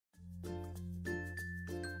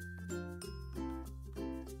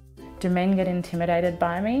Do men get intimidated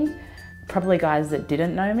by me? Probably guys that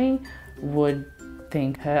didn't know me would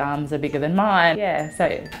think her arms are bigger than mine. Yeah,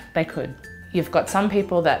 so they could. You've got some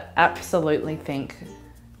people that absolutely think,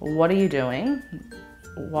 what are you doing?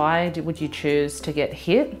 Why would you choose to get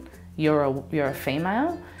hit? You're a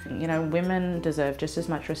female. You know, women deserve just as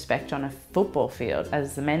much respect on a football field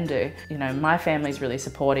as the men do. You know, my family's really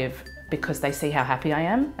supportive because they see how happy I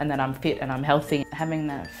am and that I'm fit and I'm healthy. Having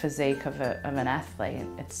the physique of an athlete,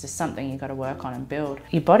 it's just something you've got to work on and build.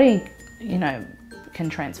 Your body, you know, can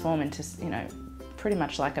transform into, you know, pretty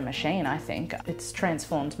much like a machine, I think. It's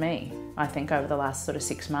transformed me, I think, over the last sort of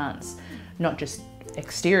 6 months. Not just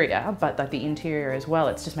exterior, but like the interior as well.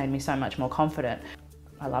 It's just made me so much more confident.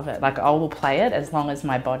 I love it. Like, I will play it as long as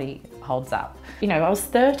my body holds up. You know, I was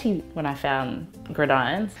 30 when I found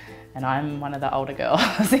gridirons, and I'm one of the older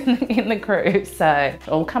girls in the crew, so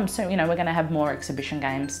it'll come soon. You know, we're going to have more exhibition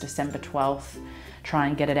games December 12th, try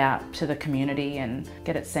and get it out to the community and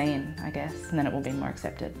get it seen, I guess, and then it will be more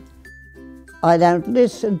accepted. I don't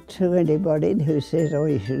listen to anybody who says, oh,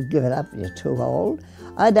 you should give it up, you're too old.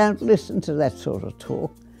 I don't listen to that sort of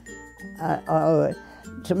talk. I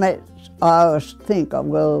always think, oh,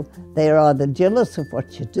 well, they're either jealous of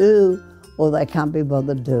what you do or they can't be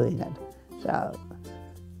bothered doing it. So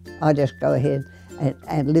I just go ahead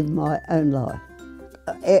and live my own life.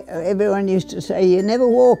 Everyone used to say, you never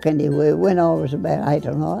walk anywhere. When I was about 8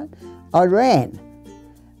 or 9, I ran.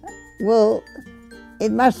 Well,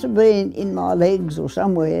 it must have been in my legs or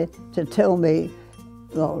somewhere to tell me,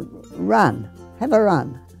 well, run, have a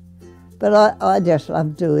run. But I just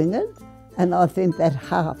love doing it, and I think that's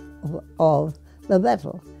half of the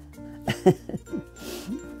battle.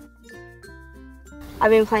 I've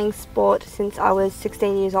been playing sport since I was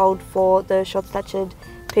 16 years old for the short-statured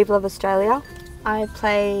people of Australia. I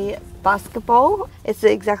play basketball. It's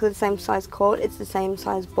exactly the same size court, it's the same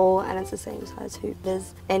size ball, and it's the same size hoop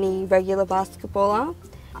as any regular basketballer.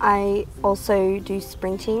 I also do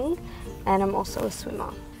sprinting, and I'm also a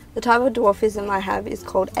swimmer. The type of dwarfism I have is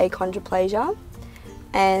called achondroplasia,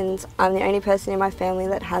 and I'm the only person in my family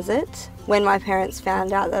that has it. When my parents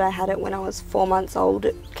found out that I had it when I was 4 months old,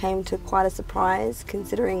 it came to quite a surprise,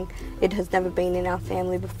 considering it has never been in our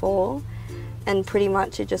family before. And pretty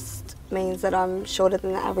much it just means that I'm shorter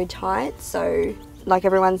than the average height, so like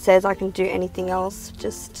everyone says, I can do anything else,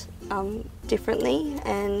 just differently,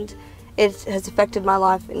 and it has affected my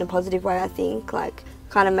life in a positive way, I think, like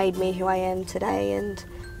kind of made me who I am today, and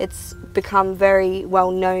it's become very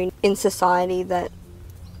well known in society that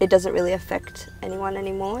it doesn't really affect anyone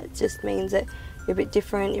anymore. It just means that you're a bit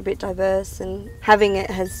different, you're a bit diverse, and having it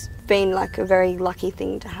has been like a very lucky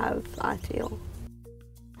thing to have, I feel.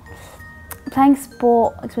 Playing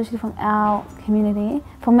sport, especially from our community,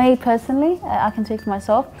 for me personally, I can speak for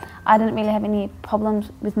myself, I didn't really have any problems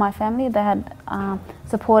with my family. They had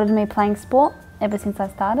supported me playing sport ever since I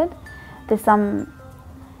started. There's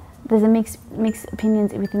a mixed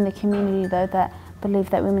opinions within the community though that believe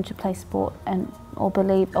that women should play sport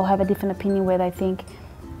or have a different opinion where they think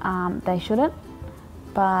they shouldn't.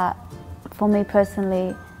 But for me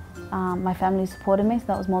personally, my family supported me, so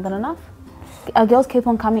that was more than enough. Our girls keep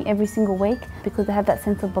on coming every single week because they have that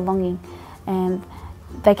sense of belonging, and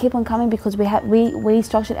they keep on coming because we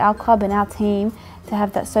structured our club and our team to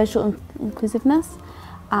have that social inclusiveness,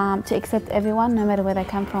 to accept everyone no matter where they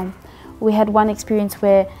come from. We had one experience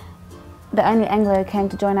where the only Anglo came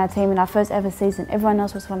to join our team in our first ever season. Everyone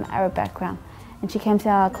else was from an Arab background, and she came to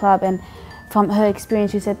our club, and from her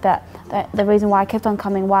experience she said that the reason why I kept on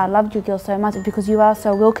coming, why I loved you girls so much, is because you are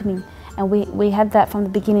so welcoming. And we had that from the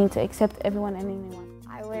beginning to accept everyone and anyone.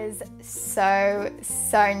 I was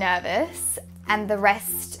so nervous, and the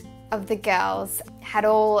rest of the girls had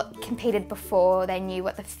all competed before. They knew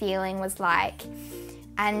what the feeling was like.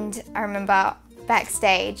 And I remember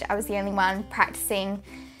backstage, I was the only one practicing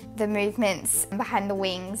the movements behind the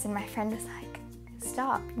wings, and my friend was like,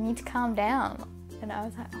 stop, you need to calm down. And I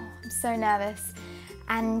was like, oh, I'm so nervous.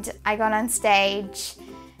 And I got on stage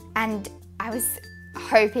and I was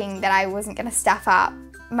hoping that I wasn't going to stuff up.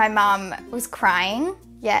 My mum was crying,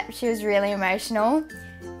 she was really emotional,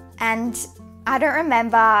 and I don't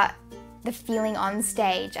remember the feeling on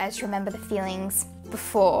stage, I just remember the feelings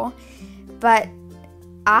before. But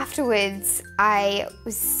afterwards I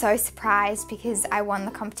was so surprised because I won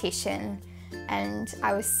the competition, and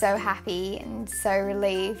I was so happy and so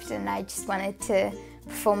relieved, and I just wanted to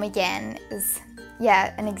perform again. It was,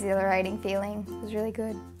 an exhilarating feeling. It was really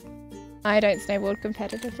good. I don't snowboard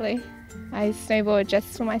competitively. I snowboard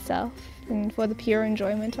just for myself and for the pure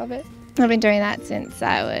enjoyment of it. I've been doing that since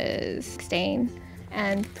I was 16,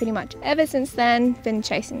 and pretty much ever since then been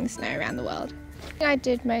chasing the snow around the world. I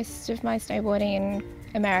did most of my snowboarding in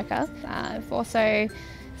America. I've also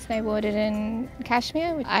snowboarded in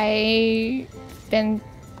Kashmir. I've been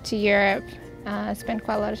to Europe, spent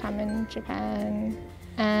quite a lot of time in Japan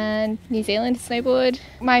and New Zealand to snowboard.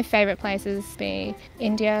 My favourite places be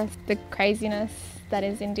India, the craziness that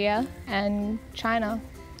is India, and China,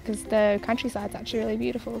 because the countryside's actually really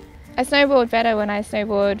beautiful. I snowboard better when I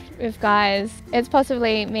snowboard with guys. It's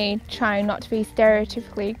possibly me trying not to be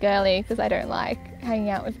stereotypically girly because I don't like hanging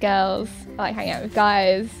out with girls. I like hanging out with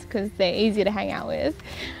guys because they're easier to hang out with.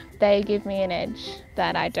 They give me an edge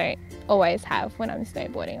that I don't always have when I'm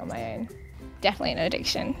snowboarding on my own. Definitely an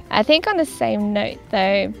addiction. I think on the same note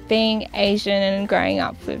though, being Asian and growing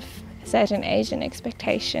up with certain Asian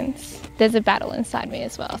expectations, there's a battle inside me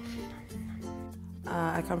as well.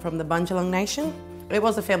 I come from the Bundjalung Nation. It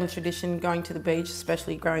was a family tradition going to the beach,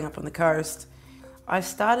 especially growing up on the coast. I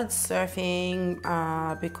started surfing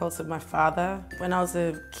because of my father. When I was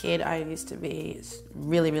a kid, I used to be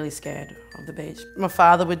really, really scared of the beach. My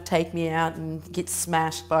father would take me out and get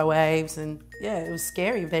smashed by waves, and yeah, it was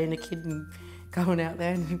scary being a kid and going out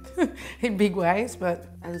there in big waves, but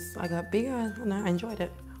as I got bigger, I don't know, I enjoyed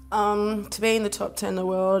it. To be in the top 10 in the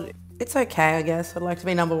world, it's okay, I guess. I'd like to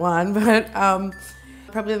be number one, but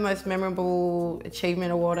probably the most memorable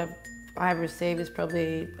achievement award I've received is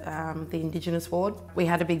probably the Indigenous Award. We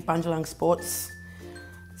had a big Bundjalung sports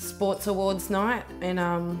awards night,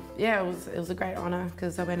 and yeah, it was a great honour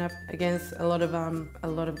because I went up against a lot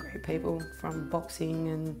of great people from boxing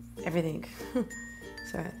and everything.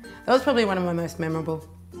 So that was probably one of my most memorable.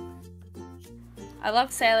 I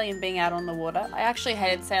loved sailing and being out on the water. I actually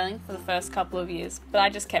hated sailing for the first couple of years, but I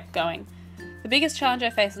just kept going. The biggest challenge I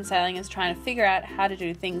face in sailing is trying to figure out how to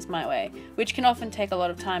do things my way, which can often take a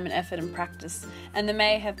lot of time and effort and practice, and that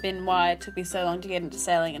may have been why it took me so long to get into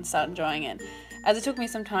sailing and start enjoying it, as it took me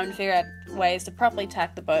some time to figure out ways to properly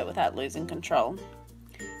tack the boat without losing control.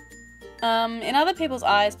 In other people's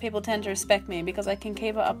eyes, people tend to respect me because I can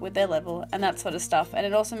keep up with their level and that sort of stuff, and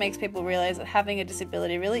it also makes people realise that having a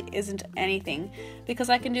disability really isn't anything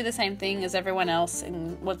because I can do the same thing as everyone else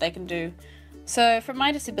in what they can do. So from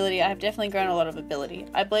my disability, I have definitely grown a lot of ability.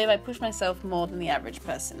 I believe I push myself more than the average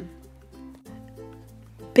person.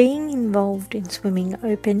 Being involved in swimming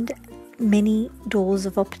opened many doors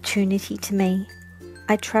of opportunity to me.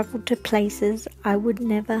 I travelled to places I would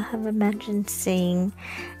never have imagined seeing,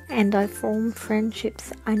 and I formed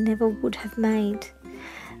friendships I never would have made.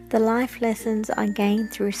 The life lessons I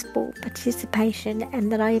gained through sport participation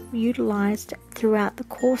and that I have utilised throughout the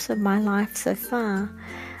course of my life so far.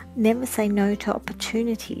 Never say no to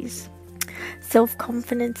opportunities.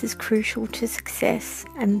 Self-confidence is crucial to success,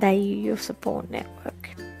 and value your support network.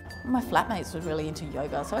 My flatmates were really into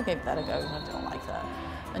yoga, so I gave that a go and I didn't like that.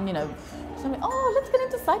 And you know, somebody, oh, let's get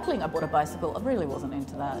into cycling. I bought a bicycle. I really wasn't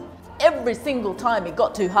into that. Every single time it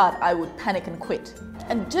got too hard, I would panic and quit.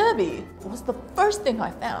 And derby was the first thing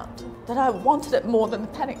I found that I wanted it more than the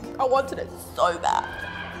panic. I wanted it so bad.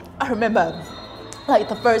 I remember like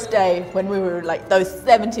the first day when we were like those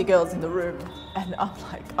 70 girls in the room, and I'm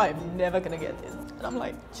like, I'm never gonna get this. And I'm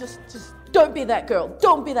like, just don't be that girl.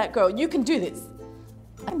 Don't be that girl. You can do this.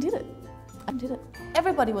 I did it. I did it.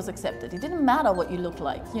 Everybody was accepted. It didn't matter what you looked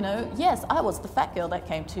like, you know. Yes, I was the fat girl that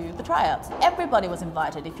came to the tryouts. Everybody was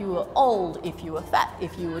invited. If you were old, if you were fat,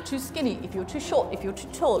 if you were too skinny, if you were too short, if you were too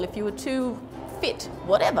tall, if you were too fit,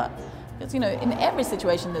 whatever. Because, you know, in every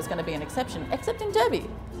situation there's going to be an exception, except in derby.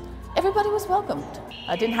 Everybody was welcomed.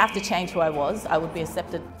 I didn't have to change who I was. I would be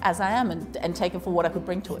accepted as I am and taken for what I could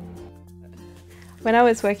bring to it. When I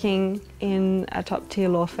was working in a top tier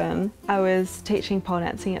law firm, I was teaching pole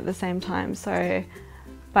dancing at the same time. So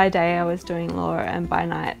by day I was doing law and by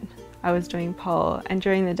night I was doing pole. And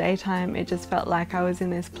during the daytime it just felt like I was in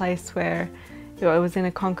this place where I was in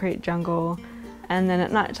a concrete jungle. And then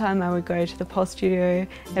at night time I would go to the pole studio.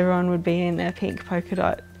 Everyone would be in their pink polka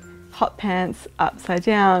dot hot pants upside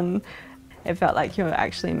down. It felt like you were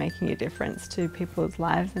actually making a difference to people's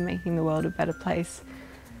lives and making the world a better place.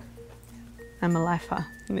 I'm a lifer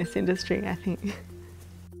in this industry, I think.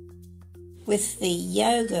 With the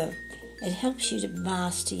yoga, it helps you to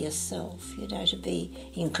master yourself, you know, to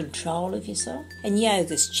be in control of yourself. And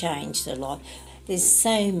yoga's changed a lot. There's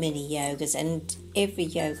so many yogas and every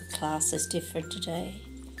yoga class is different today.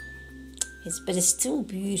 But it's still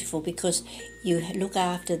beautiful because you look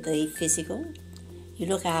after the physical, you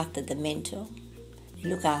look after the mental, you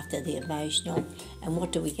look after the emotional, and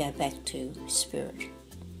what do we go back to? Spirit.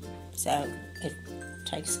 So it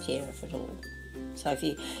takes care of it all. So if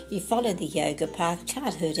you follow the yoga path, it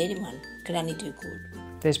can't hurt anyone, it can only do good.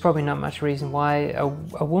 There's probably not much reason why a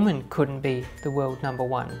woman couldn't be the world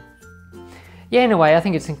 #1. Yeah, in a way, I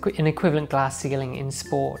think it's an equivalent glass ceiling in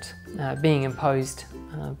sport, being imposed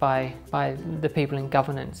by the people in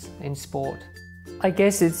governance in sport. I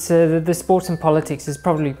guess it's the sports and politics has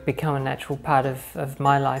probably become a natural part of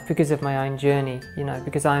my life because of my own journey, you know,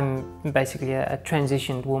 because I'm basically a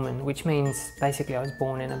transitioned woman, which means basically I was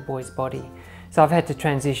born in a boy's body. So I've had to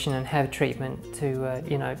transition and have treatment to,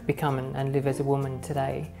 you know, become and live as a woman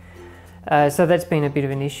today. So that's been a bit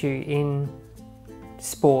of an issue in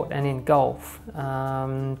sport and in golf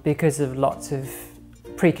because of lots of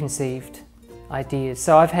preconceived ideas.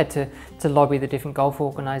 So I've had to lobby the different golf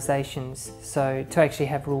organisations so to actually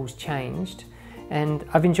have rules changed, and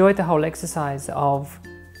I've enjoyed the whole exercise of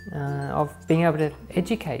being able to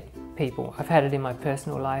educate people. I've had it in my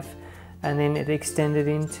personal life, and then it extended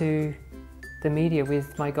into the media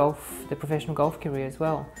with my the professional golf career as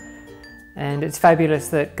well. And it's fabulous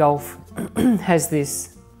that golf has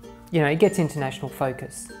this, you know, it gets international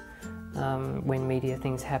focus when media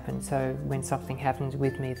things happen. So when something happens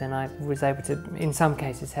with me, then I was able to, in some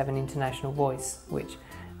cases, have an international voice, which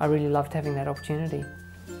I really loved having that opportunity.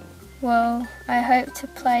 Well, I hope to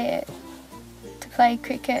play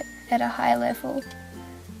cricket at a high level,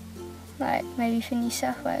 like maybe for New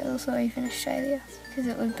South Wales or even Australia, because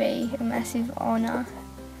it would be a massive honour,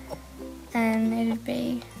 and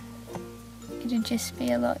it'd just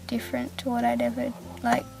be a lot different to what I'd ever,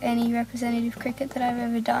 like any representative cricket that I've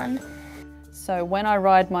ever done. So when I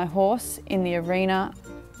ride my horse in the arena,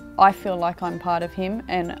 I feel like I'm part of him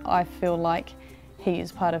and I feel like he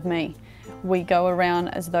is part of me. We go around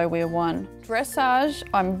as though we're one. Dressage,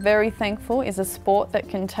 I'm very thankful, is a sport that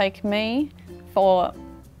can take me for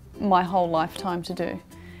my whole lifetime to do.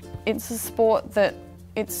 It's a sport that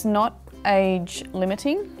it's not age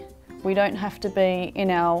limiting. We don't have to be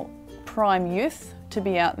in our prime youth to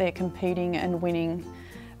be out there competing and winning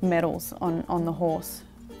medals on the horse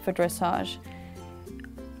for dressage.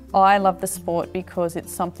 I love the sport because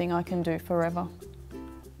it's something I can do forever.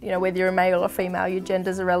 You know, whether you're a male or female, your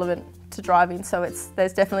gender's irrelevant to driving, so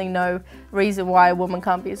there's definitely no reason why a woman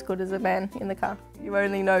can't be as good as a man in the car. You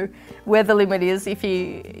only know where the limit is if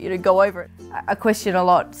you go over it. I question a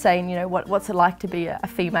lot saying, you know, what's it like to be a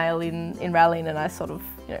female in rallying, and I sort of,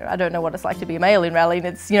 you know, I don't know what it's like to be a male in rallying.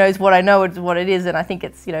 It's, you know, it's what I know, it's what it is, and I think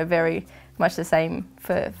it's, you know, very much the same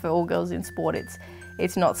for all girls in sport.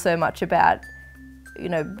 It's not so much about, you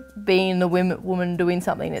know, being the woman doing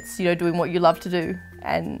something. It's, you know, doing what you love to do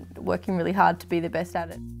and working really hard to be the best at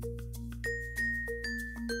it.